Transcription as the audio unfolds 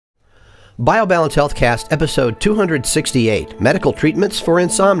BioBalance Healthcast, episode 268, Medical Treatments for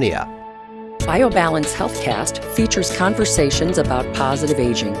Insomnia. BioBalance Healthcast features conversations about positive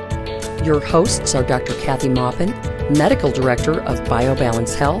aging. Your hosts are Dr. Kathy Maupin, Medical Director of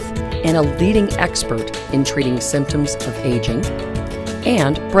BioBalance Health and a leading expert in treating symptoms of aging,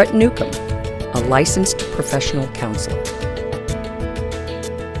 and Brett Newcomb, a licensed professional counselor.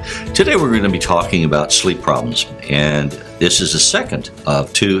 Today we're going to be talking about sleep problems, and this is the second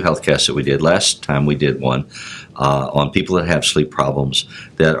of two healthcasts that we did. Last time we did one on people that have sleep problems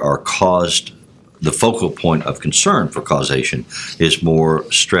that are caused. The focal point of concern for causation is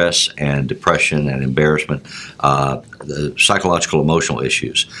more stress and depression and embarrassment, the psychological, emotional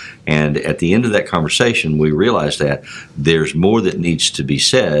issues. And at the end of that conversation, we realized that there's more that needs to be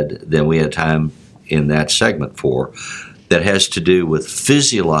said than we had time in that segment for, that has to do with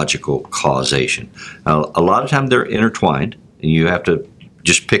physiological causation. Now, a lot of times they're intertwined, and you have to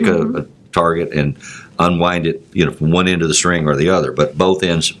just pick a target and unwind it, from one end of the string or the other, but both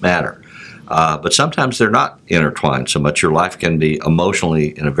ends matter. But sometimes they're not intertwined so much. Your life can be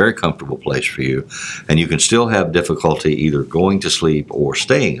emotionally in a very comfortable place for you, and you can still have difficulty either going to sleep or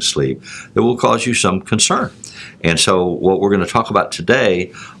staying asleep that will cause you some concern. And so what we're going to talk about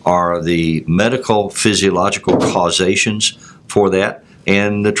today are the medical physiological causations for that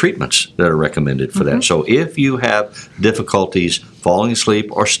and the treatments that are recommended for that. So if you have difficulties falling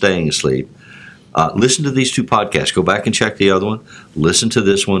asleep or staying asleep, listen to these two podcasts. Go back and check the other one. Listen to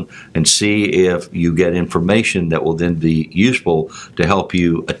this one and see if you get information that will then be useful to help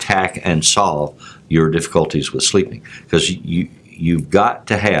you attack and solve your difficulties with sleeping. Because you've got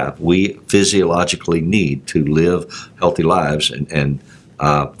to have, we physiologically need to live healthy lives and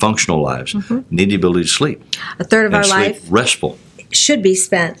functional lives, need the ability to sleep. A third of our sleep life restful. Should be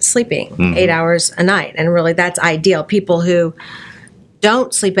spent sleeping 8 hours a night. And really, that's ideal. People who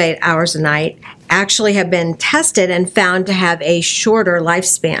don't sleep 8 hours a night actually have been tested and found to have a shorter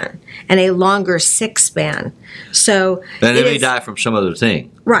lifespan and a longer sick span. So and they may die from some other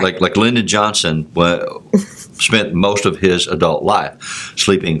thing. Right. Like Lyndon Johnson spent most of his adult life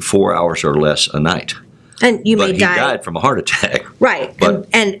sleeping 4 hours or less a night. And you may die. But he died from a heart attack. Right. But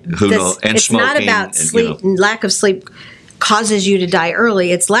and who knows? And it's smoking, not about sleep. Lack of sleep causes you to die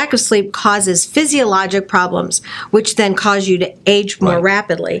early. It's lack of sleep causes physiologic problems, which then cause you to age more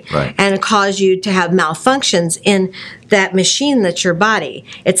rapidly and cause you to have malfunctions in that machine that's your body.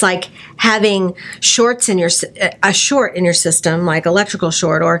 It's like having short in your system, like electrical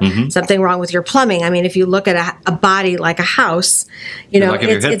short, or something wrong with your plumbing. I mean, if you look at a body like a house, like if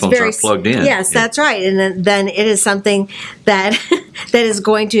your headphones aren't plugged in. Yes, that's right. And then it is something that that is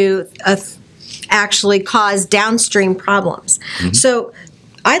going to actually cause downstream problems. So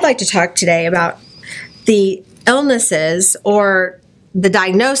I'd like to talk today about the illnesses or the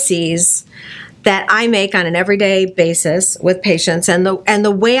diagnoses that I make on an everyday basis with patients. And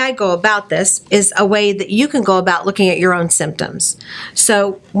the way I go about this is a way that you can go about looking at your own symptoms.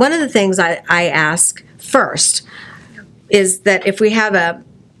 So one of the things I ask first is that if we have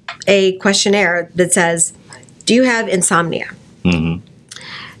a questionnaire that says, do you have insomnia?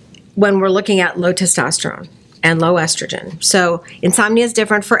 When we're looking at low testosterone and low estrogen. So insomnia is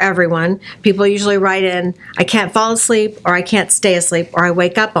different for everyone. People usually write in, I can't fall asleep, or I can't stay asleep, or I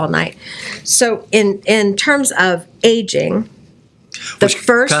wake up all night. So in terms of aging, the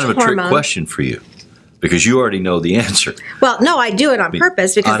first kind of a trick question for you, because you already know the answer. Well, no, I do it on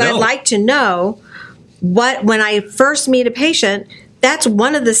purpose because I'd like to know when I first meet a patient, that's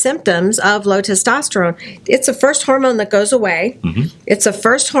one of the symptoms of low testosterone. It's the first hormone that goes away. It's the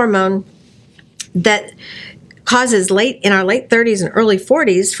first hormone that causes in our late 30s and early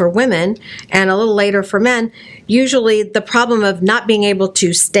 40s for women, and a little later for men, usually the problem of not being able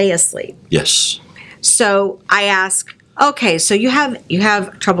to stay asleep. Yes. So I ask, okay, so you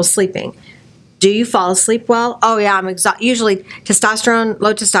have trouble sleeping. Do you fall asleep well? Oh yeah, I'm exhausted. Usually low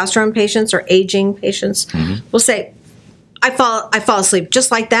testosterone patients or aging patients will say, I fall asleep just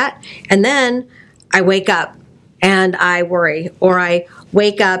like that, and then I wake up and I worry, or I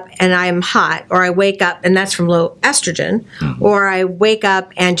wake up and I'm hot, or I wake up and that's from low estrogen, or I wake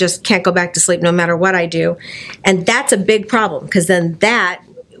up and just can't go back to sleep no matter what I do. And that's a big problem, because then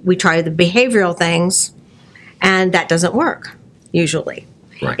we try the behavioral things and that doesn't work usually.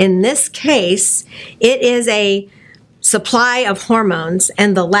 Right. In this case, it is a supply of hormones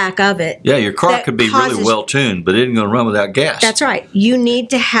and the lack of it. Yeah, your car could be really well tuned, but it isn't going to run without gas. That's right. You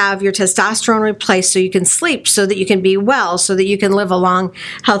need to have your testosterone replaced so you can sleep, so that you can be well, so that you can live a long,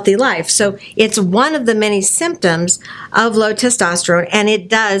 healthy life. So it's one of the many symptoms of low testosterone, and it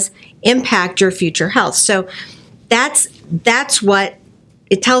does impact your future health. So that's what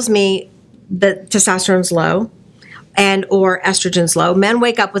it tells me the testosterone's low and or estrogen's low. Men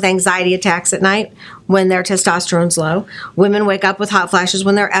wake up with anxiety attacks at night when their testosterone's low. Women wake up with hot flashes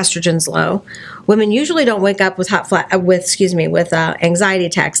when their estrogen's low. Women usually don't wake up with anxiety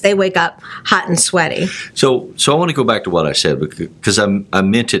attacks. They wake up hot and sweaty. So I want to go back to what I said because I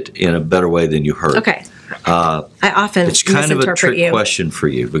meant it in a better way than you heard. Okay. I often it's kind of a trick you. question for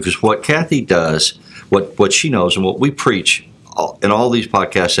you, because what Kathy does, what she knows, and what we preach in all these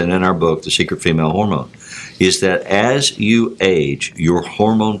podcasts and in our book, The Secret Female Hormone, is that as you age, your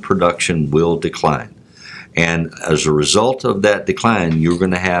hormone production will decline. And as a result of that decline, you're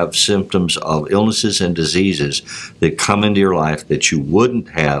going to have symptoms of illnesses and diseases that come into your life that you wouldn't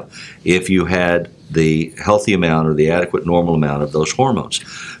have if you had the healthy amount or the adequate normal amount of those hormones.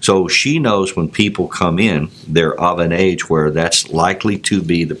 So she knows when people come in, they're of an age where that's likely to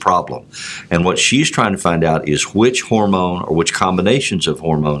be the problem. And what she's trying to find out is which hormone or which combinations of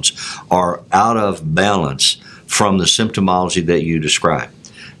hormones are out of balance from the symptomology that you describe.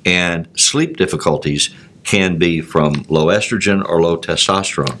 And sleep difficulties can be from low estrogen or low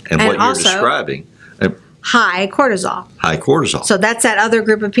testosterone. And what you're describing, high cortisol. High cortisol. So that's that other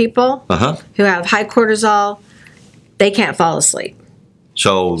group of people who have high cortisol. They can't fall asleep.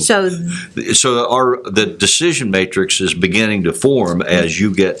 So the decision matrix is beginning to form as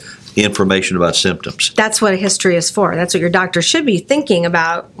you get information about symptoms. That's what a history is for. That's what your doctor should be thinking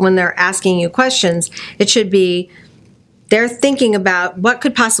about when they're asking you questions. It should be they're thinking about what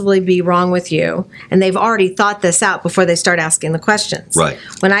could possibly be wrong with you, and they've already thought this out before they start asking the questions. Right.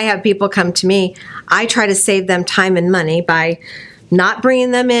 When I have people come to me, I try to save them time and money by not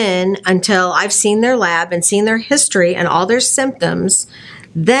bringing them in until I've seen their lab and seen their history and all their symptoms.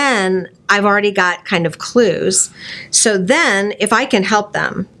 Then I've already got kind of clues. So then if I can help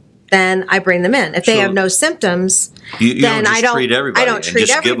them, then I bring them in. If they have no symptoms, then I don't treat everybody. I don't treat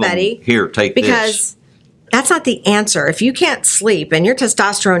everybody. Here, take this. Because that's not the answer. If you can't sleep and your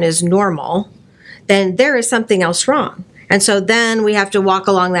testosterone is normal, then there is something else wrong. And so then we have to walk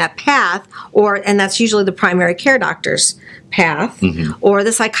along that path, and that's usually the primary care doctor's path or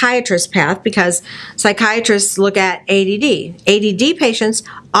the psychiatrist's path, because psychiatrists look at ADD. ADD patients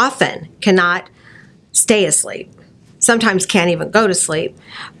often cannot stay asleep, sometimes can't even go to sleep,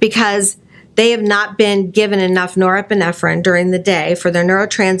 because they have not been given enough norepinephrine during the day for their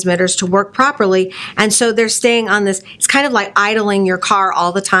neurotransmitters to work properly. And so they're staying on this. It's kind of like idling your car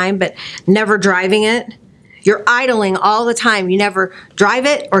all the time, but never driving it. You're idling all the time. You never drive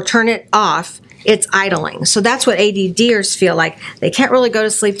it or turn it off. It's idling. So that's what ADDers feel like. They can't really go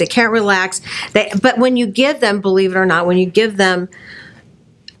to sleep. They can't relax. But when you give them, believe it or not, when you give them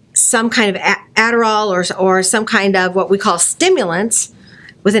some kind of Adderall or some kind of what we call stimulants,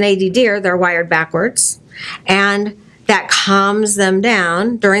 with an ADDer, they're wired backwards, and that calms them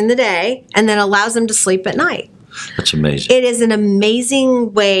down during the day and then allows them to sleep at night. That's amazing. It is an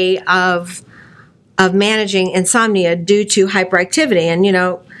amazing way of managing insomnia due to hyperactivity. And, you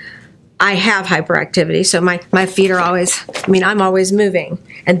know, I have hyperactivity, so my feet are always, I'm always moving.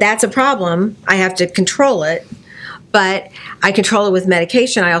 And that's a problem. I have to control it. But I control it with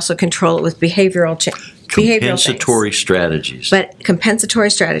medication. I also control it with behavioral change. Compensatory strategies. But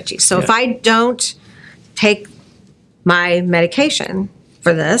compensatory strategies. So if I don't take my medication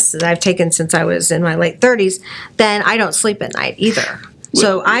for this, that I've taken since I was in my late 30s, then I don't sleep at night either.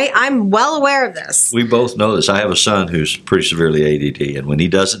 So I'm well aware of this. We both know this. I have a son who's pretty severely ADD, and when he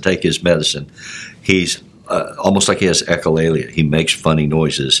doesn't take his medicine, he's almost like he has echolalia. He makes funny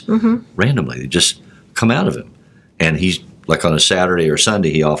noises randomly. They just come out of him. And he's, like on a Saturday or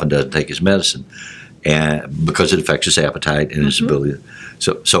Sunday, he often doesn't take his medicine. And because it affects his appetite and his ability.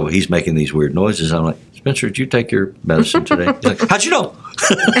 So he's making these weird noises. I'm like, Spencer, did you take your medicine today? He's like, how'd you know?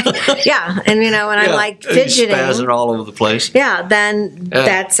 Yeah. And, when I'm like fidgeting. Spazzing all over the place. Yeah. Then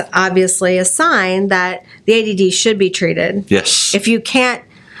that's obviously a sign that the ADD should be treated. Yes. If you can't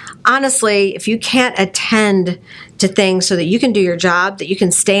attend to things so that you can do your job, that you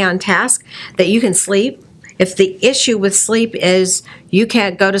can stay on task, that you can sleep. If the issue with sleep is you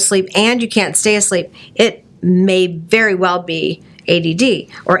can't go to sleep and you can't stay asleep, it may very well be ADD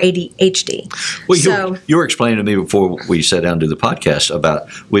or ADHD. Well, you were explaining to me before we sat down to do the podcast about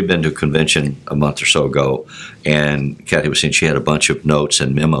we've been to a convention a month or so ago, and Kathy was saying she had a bunch of notes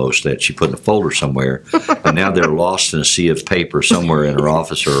and memos that she put in a folder somewhere, and now they're lost in a sea of paper somewhere in her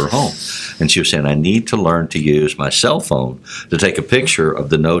office or her home. And she was saying, I need to learn to use my cell phone to take a picture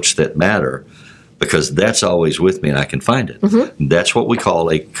of the notes that matter, because that's always with me and I can find it. That's what we call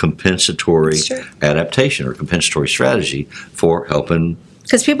a compensatory adaptation or compensatory strategy for helping.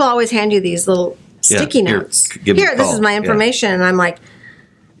 Because people always hand you these little sticky notes. Here, this is my information. And I'm like,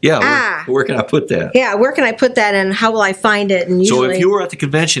 Yeah, where can I put that? Yeah, where can I put that and how will I find it? And so if you were at the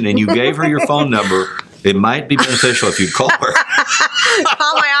convention and you gave her your phone number, it might be beneficial if you'd call her.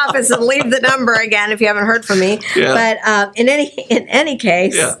 Call my office and leave the number again if you haven't heard from me. Yeah. But in any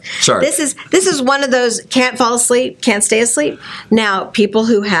case, Sorry. this is one of those can't fall asleep, can't stay asleep. Now, people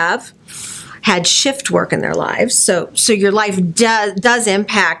who have had shift work in their lives, so your life does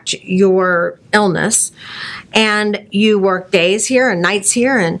impact your illness, and you work days here and nights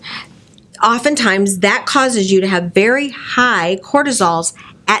here, and oftentimes that causes you to have very high cortisols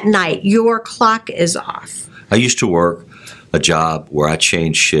at night. Your clock is off. I used to work a job where I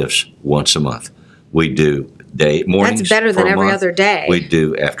changed shifts once a month. We do mornings. That's better than every other day. We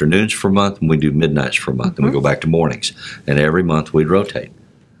do afternoons for a month, and we do midnights for a month, and we go back to mornings. And every month we'd rotate.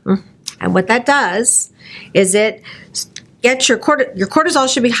 And what that does is it gets your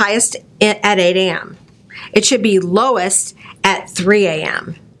cortisol should be highest at 8 a.m. It should be lowest at 3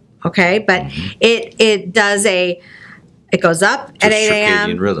 a.m. Okay, but it goes up at 8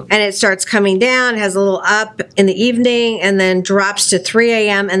 a.m. rhythm. And it starts coming down, has a little up in the evening, and then drops to 3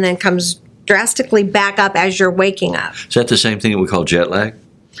 a.m. and then comes drastically back up as you're waking up. Is that the same thing that we call jet lag?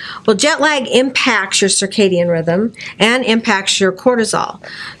 Well, jet lag impacts your circadian rhythm and impacts your cortisol.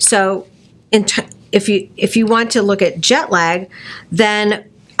 So if you want to look at jet lag, then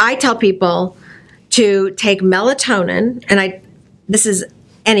I tell people to take melatonin, and this is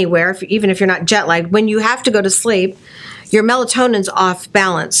anywhere, even if you're not jet lagged. When you have to go to sleep, your melatonin's off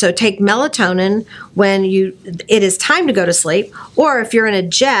balance. So take melatonin when it is time to go to sleep, or if you're in a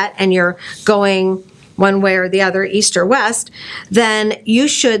jet and you're going one way or the other, east or west, then you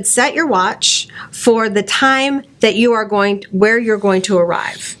should set your watch for the time that where you're going to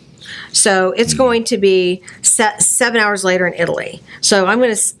arrive. So it's going to be 7 hours later in Italy. So I'm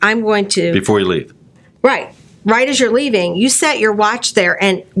going to before you leave. Right as you're leaving, you set your watch there,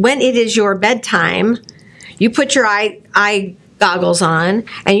 and when it is your bedtime, you put your eye goggles on,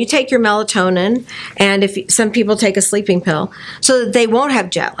 and you take your melatonin, and some people take a sleeping pill so that they won't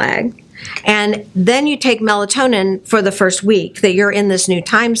have jet lag. And then you take melatonin for the first week that you're in this new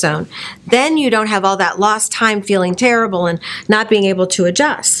time zone. Then you don't have all that lost time feeling terrible and not being able to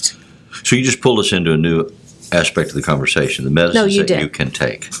adjust. So you just pulled us into a new aspect of the conversation, the medicines you can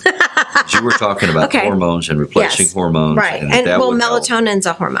take. So you were talking about hormones and replacing hormones. Right. And melatonin's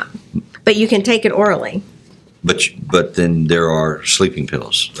a hormone, but you can take it orally. But then there are sleeping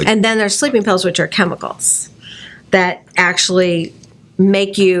pills. And then there's sleeping pills, which are chemicals that actually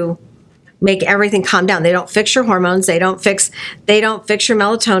make everything calm down. They don't fix your hormones. They don't fix your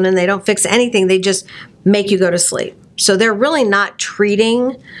melatonin. They don't fix anything. They just make you go to sleep. So they're really not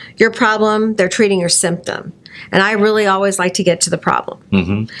treating your problem. They're treating your symptom. And I really always like to get to the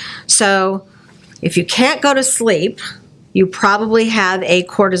problem. So if you can't go to sleep, you probably have a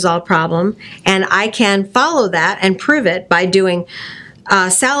cortisol problem. And I can follow that and prove it by doing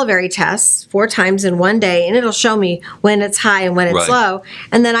salivary tests 4 times in one day, and it'll show me when it's high and when it's low.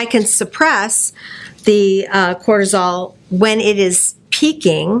 And then I can suppress the cortisol when it is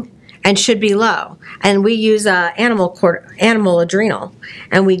peaking and should be low. And we use animal adrenal,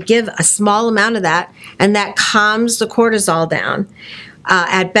 and we give a small amount of that, and that calms the cortisol down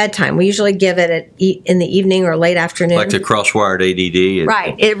at bedtime. We usually give it in the evening or late afternoon. Like the cross-wired ADD. It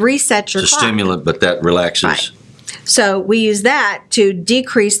resets your clock. It's a stimulant, but that relaxes. So we use that to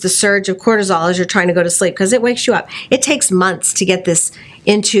decrease the surge of cortisol as you're trying to go to sleep, because it wakes you up. It takes months to get this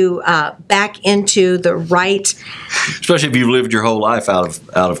back into the right. Especially if you've lived your whole life out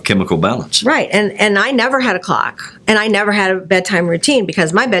of chemical balance. Right, and I never had a clock, and I never had a bedtime routine,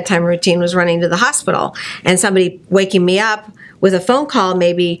 because my bedtime routine was running to the hospital and somebody waking me up with a phone call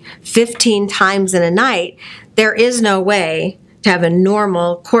maybe 15 times in a night. There is no way to have a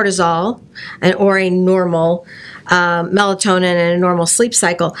normal cortisol or a normal melatonin and a normal sleep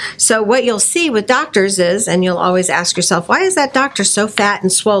cycle. So what you'll see with doctors is, and you'll always ask yourself, why is that doctor so fat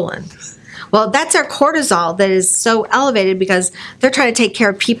and swollen? Well, that's our cortisol that is so elevated because they're trying to take care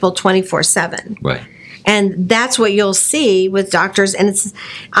of people 24/7. Right. And that's what you'll see with doctors, and it's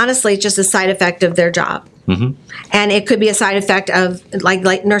honestly just a side effect of their job. And it could be a side effect of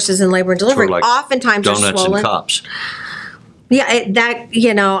like nurses in labor and delivery. Like oftentimes are swollen. Donuts and cops. Yeah,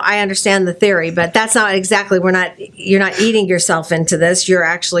 I understand the theory, but that's not exactly. You're not eating yourself into this. You're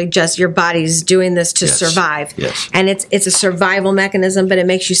actually just your body's doing this to survive. Yes. And it's a survival mechanism, but it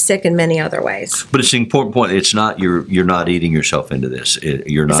makes you sick in many other ways. But it's an important point. It's not you're not eating yourself into this.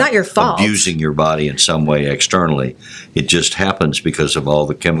 You're not. It's not your fault. Abusing your body in some way externally. It just happens because of all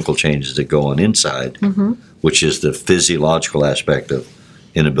the chemical changes that go on inside, which is the physiological aspect of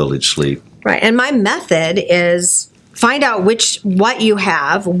inability to sleep. Right. And my method is find out what you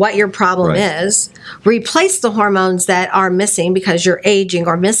have, what your problem is, replace the hormones that are missing because you're aging,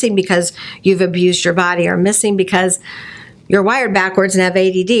 or missing because you've abused your body, or missing because you're wired backwards and have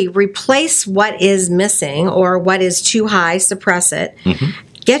ADD. Replace what is missing or what is too high, suppress it,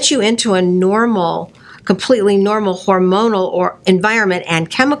 get you into a normal, completely normal hormonal or environment and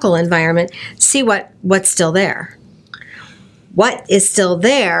chemical environment, see what's still there. What is still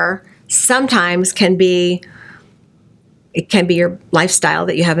there sometimes can be your lifestyle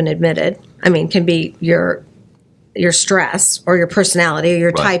that you haven't admitted. I mean, can be your stress or your personality or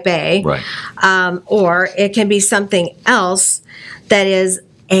your type A. Or it can be something else that is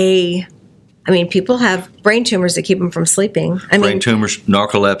people have brain tumors that keep them from sleeping. Brain tumors,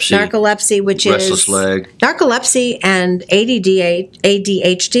 narcolepsy, which restless is leg. Narcolepsy and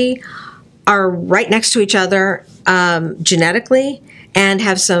ADHD are right next to each other genetically and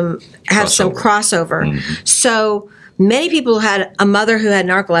have some crossover. So many people who had a mother who had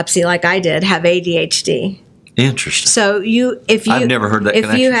narcolepsy, like I did, have ADHD. Interesting. So I've never heard that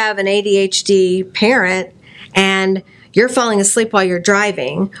connection. If you have an ADHD parent and you're falling asleep while you're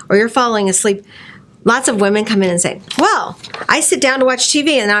driving, or you're falling asleep, lots of women come in and say, well, I sit down to watch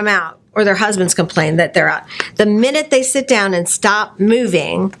TV and I'm out. Or their husbands complain that they're out. The minute they sit down and stop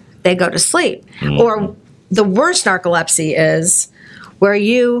moving, they go to sleep. Or the worst narcolepsy is where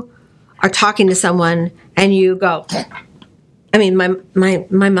you are talking to someone and you go,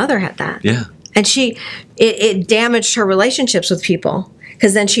 my mother had that. Yeah. And it damaged her relationships with people,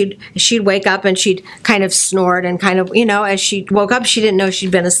 because then she'd wake up and she'd kind of snort and kind of, as she woke up, she didn't know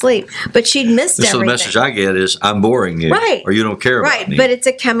she'd been asleep, but she'd missed everything. So the message I get is, I'm boring you, or you don't care about me. But it's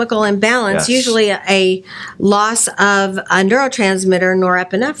a chemical imbalance, usually a loss of a neurotransmitter,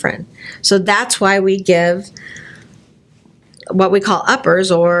 norepinephrine. So that's why we give what we call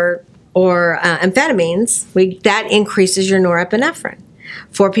uppers or amphetamines. That increases your norepinephrine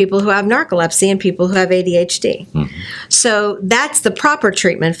for people who have narcolepsy and people who have ADHD. So that's the proper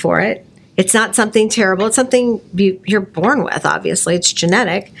treatment for it. It's not something terrible. It's something you're born with, obviously. It's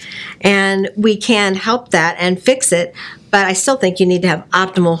genetic. And we can help that and fix it. But I still think you need to have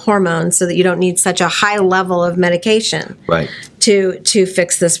optimal hormones so that you don't need such a high level of medication to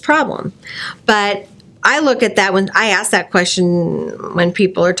fix this problem. But I look at that when I ask that question when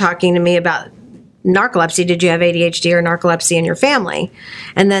people are talking to me about narcolepsy. Did you have ADHD or narcolepsy in your family?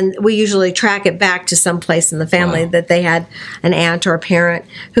 And then we usually track it back to some place in the family that they had an aunt or a parent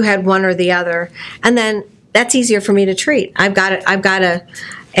who had one or the other. And then that's easier for me to treat. I've got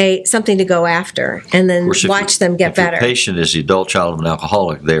something to go after, and then watch them get better. If your patient is the adult child of an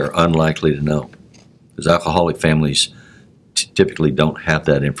alcoholic, they are unlikely to know, because alcoholic families typically don't have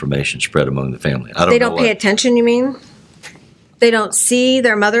that information spread among the family. They don't pay attention, you mean? They don't see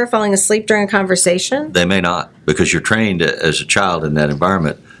their mother falling asleep during a conversation? They may not, because you're trained as a child in that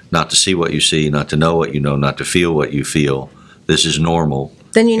environment not to see what you see, not to know what you know, not to feel what you feel. This is normal.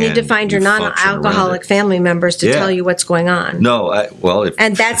 Then you need to find your non-alcoholic family members to tell you what's going on.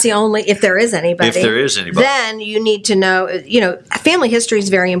 And that's the only, if there is anybody. If there is anybody. Then you need to know, family history is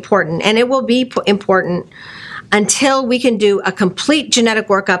very important, and it will be important until we can do a complete genetic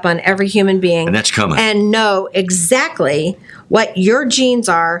workup on every human being. And that's coming. And know exactly what your genes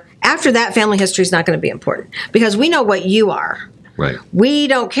are. After that, family history is not going to be important, because we know what you are. Right. We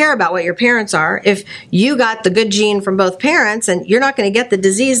don't care about what your parents are. If you got the good gene from both parents, and you're not going to get the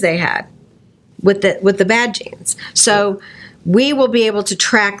disease they had with the bad genes. So we will be able to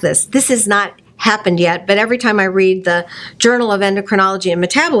track this. This has not happened yet, but every time I read the Journal of Endocrinology and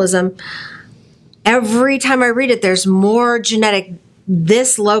Metabolism, every time I read it, there's more genetic,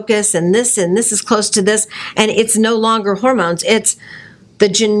 this locus and this is close to this, and it's no longer hormones. It's the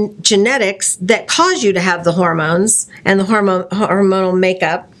genetics that cause you to have the hormones and the hormonal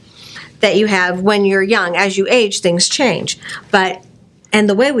makeup that you have when you're young. As you age, things change. And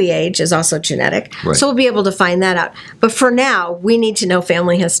the way we age is also genetic. Right. So we'll be able to find that out. But for now, we need to know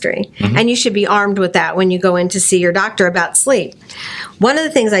family history. Mm-hmm. And you should be armed with that when you go in to see your doctor about sleep. One of the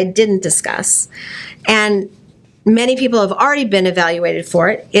things I didn't discuss, and many people have already been evaluated for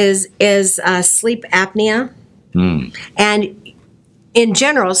it, is sleep apnea. And in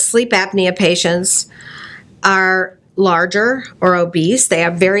general, sleep apnea patients are larger or obese. They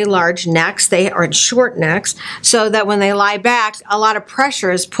have very large necks. They are short necks, so that when they lie back, a lot of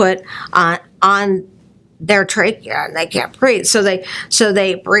pressure is put on their trachea, and they can't breathe. So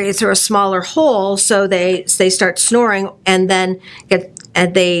they breathe through a smaller hole. So they start snoring, and then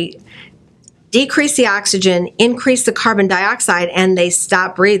decrease the oxygen, increase the carbon dioxide, and they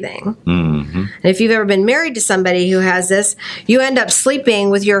stop breathing. And if you've ever been married to somebody who has this, you end up sleeping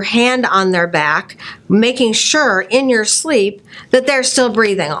with your hand on their back, making sure in your sleep that they're still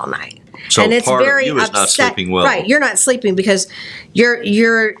breathing all night. So and it's part very of you is upset. not sleeping well. Right, you're not sleeping because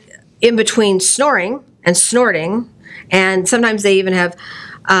you're in between snoring and snorting, and sometimes they even have,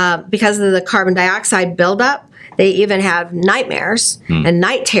 because of the carbon dioxide buildup, they even have nightmares and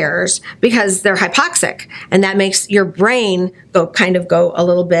night terrors because they're hypoxic, and that makes your brain go a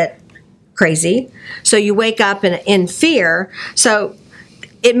little bit crazy. So you wake up in fear. So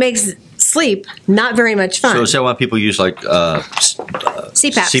it makes sleep not very much fun. So is that why people use like CPAP?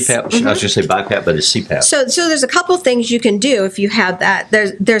 CPAP. I was going to say BiPAP, but it's CPAP. So there's a couple things you can do if you have that.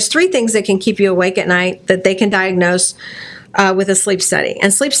 There's 3 things that can keep you awake at night that they can diagnose with a sleep study.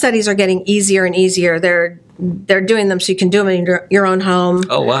 And sleep studies are getting easier and easier. They're doing them so you can do them in your own home.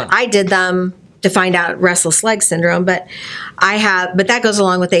 Oh, wow. I did them to find out restless leg syndrome, but that goes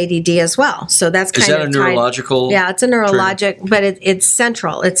along with ADD as well. So that's kind of Is that a neurological? Yeah, it's a neurologic, but it's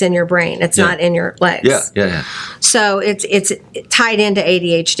central. It's in your brain. It's not in your legs. Yeah. So it's tied into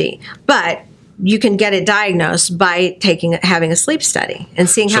ADHD, but you can get it diagnosed by having a sleep study and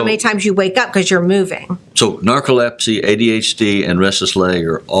seeing how many times you wake up because you're moving. So narcolepsy, ADHD, and restless leg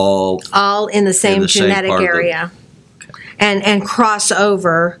are all in the same genetic area, and cross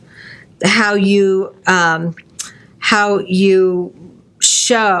over how you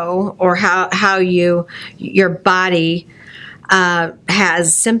show or how your body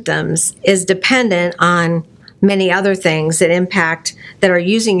has symptoms is dependent on many other things that are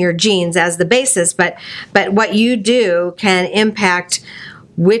using your genes as the basis, but what you do can impact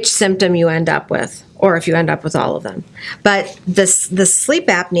which symptom you end up with, or if you end up with all of them. But the sleep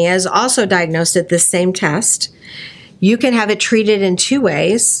apnea is also diagnosed at this same test. You can have it treated in 2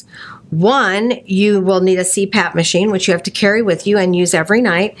 ways. One, you will need a CPAP machine, which you have to carry with you and use every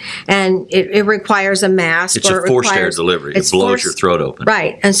night, and it requires a mask. It's a forced air delivery. It blows your throat open.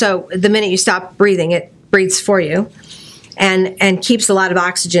 Right, and so the minute you stop breathing, it breathes for you and keeps a lot of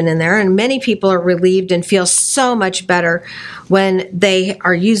oxygen in there. And many people are relieved and feel so much better when they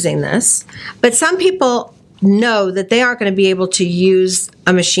are using this. But some people know that they aren't going to be able to use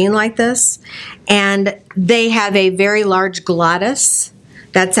a machine like this, and they have a very large glottis.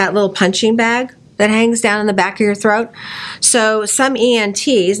 That's that little punching bag that hangs down in the back of your throat. So some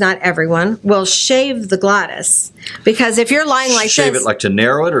ENTs, not everyone, will shave the glottis, because if you're lying like shave this, it like to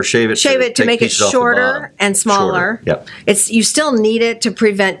narrow it, or shave it to make it shorter and smaller. Yep. You still need it to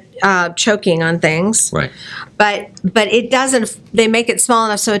prevent choking on things. Right. But it doesn't. They make it small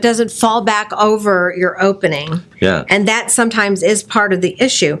enough so it doesn't fall back over your opening. Yeah. And that sometimes is part of the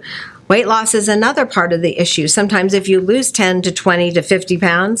issue. Weight loss is another part of the issue. Sometimes if you lose 10 to 20 to 50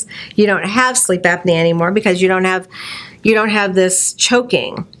 pounds, you don't have sleep apnea anymore because you don't have this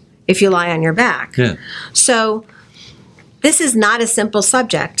choking if you lie on your back. Yeah. So this is not a simple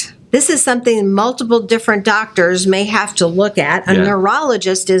subject. This is something multiple different doctors may have to look at. A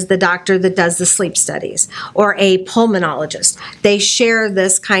neurologist is the doctor that does the sleep studies, or a pulmonologist. They share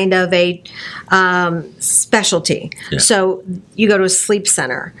this kind of a specialty. Yeah. So you go to a sleep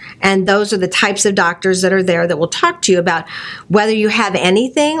center, and those are the types of doctors that are there that will talk to you about whether you have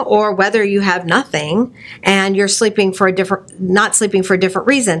anything or whether you have nothing, and you're not sleeping for a different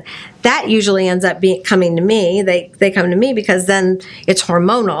reason. That usually ends up coming to me. They come to me because then it's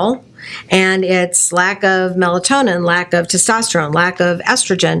hormonal, and it's lack of melatonin, lack of testosterone, lack of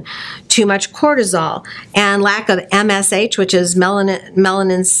estrogen, too much cortisol, and lack of MSH, which is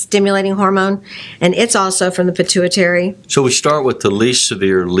melanin stimulating hormone, and it's also from the pituitary. So we start with the least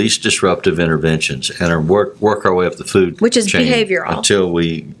severe, least disruptive interventions, and work our way up the food which is chain behavioral until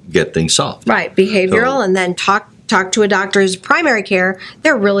we get things solved. Right, behavioral, and then talk to a doctor who's primary care.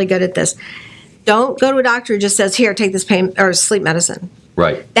 They're really good at this. Don't go to a doctor who just says, "Here, take this pain or sleep medicine."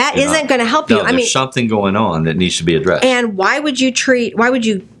 Right. That isn't going to help you. There's something going on that needs to be addressed. And why would you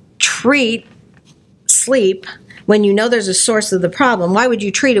treat sleep when you know there's a source of the problem? Why would you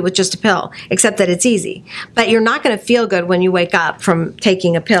treat it with just a pill, except that it's easy? But you're not going to feel good when you wake up from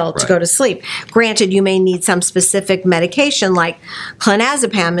taking a pill to go to sleep. Granted, you may need some specific medication, like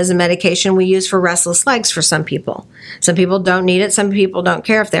clonazepam is a medication we use for restless legs for some people. Some people don't need it. Some people don't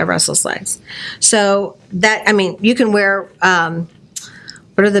care if they have restless legs. So you can wear...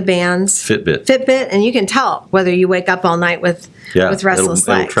 what are the bands? Fitbit, and you can tell whether you wake up all night with restless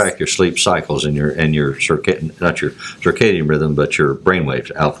legs. It'll track your sleep cycles and your not your circadian rhythm, but your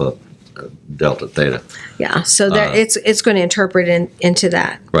brainwaves, alpha, delta, theta. Yeah, so it's going to interpret into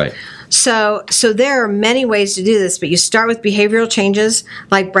that. Right. So there are many ways to do this, but you start with behavioral changes,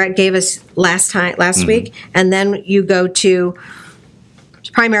 like Brett gave us last week, and then you go to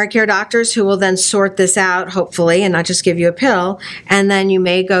primary care doctors who will then sort this out, hopefully, and not just give you a pill. And then you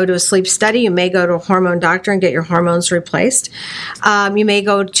may go to a sleep study. You may go to a hormone doctor and get your hormones replaced. You may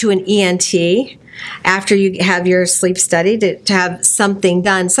go to an ENT after you have your sleep study to have something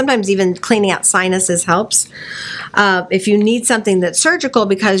done. Sometimes even cleaning out sinuses helps. If you need something that's surgical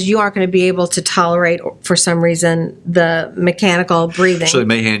because you aren't going to be able to tolerate, for some reason, the mechanical breathing. So they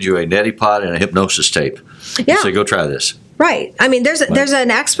may hand you a neti pot and a hypnosis tape. Yeah. So go try this. Right. I mean, there's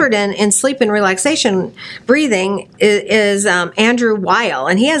an expert in sleep and relaxation breathing is Andrew Weil,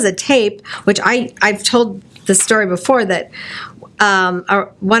 and he has a tape, which I've told the story before, that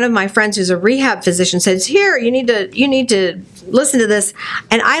one of my friends who's a rehab physician says, "Here, you need to listen to this."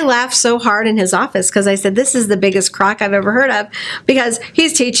 And I laughed so hard in his office because I said, "This is the biggest crock I've ever heard of," because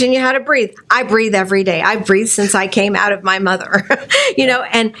he's teaching you how to breathe. I breathe every day. I've breathed since I came out of my mother,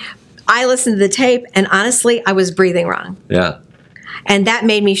 and I listened to the tape, and honestly, I was breathing wrong. Yeah. And that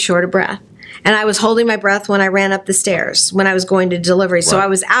made me short of breath. And I was holding my breath when I ran up the stairs when I was going to delivery. So I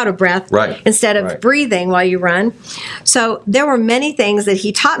was out of breath instead of breathing while you run. So there were many things that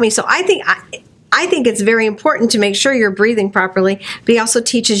he taught me. So I think it's very important to make sure you're breathing properly, but he also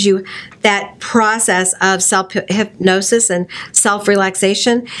teaches you that process of self-hypnosis and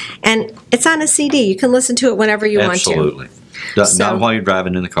self-relaxation. And it's on a CD. You can listen to it whenever you want to. Absolutely. Not while you're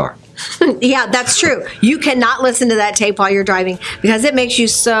driving in the car. Yeah, that's true. You cannot listen to that tape while you're driving because it makes you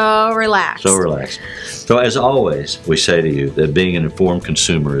so relaxed. So relaxed. So as always, we say to you that being an informed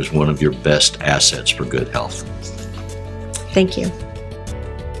consumer is one of your best assets for good health. Thank you.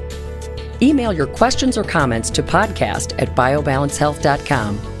 Email your questions or comments to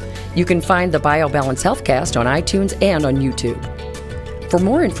podcast@biobalancehealth.com. You can find the BioBalance Healthcast on iTunes and on YouTube. For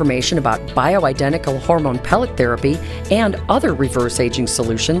more information about bioidentical hormone pellet therapy and other reverse aging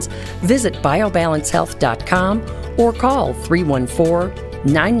solutions, visit biobalancehealth.com or call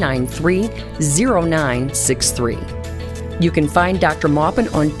 314-993-0963. You can find Dr. Maupin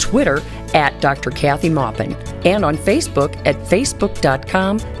on Twitter @Dr. Kathy Maupin and on Facebook at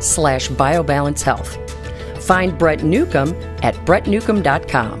facebook.com/biobalancehealth. Find Brett Newcomb at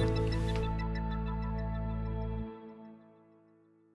brettnewcomb.com.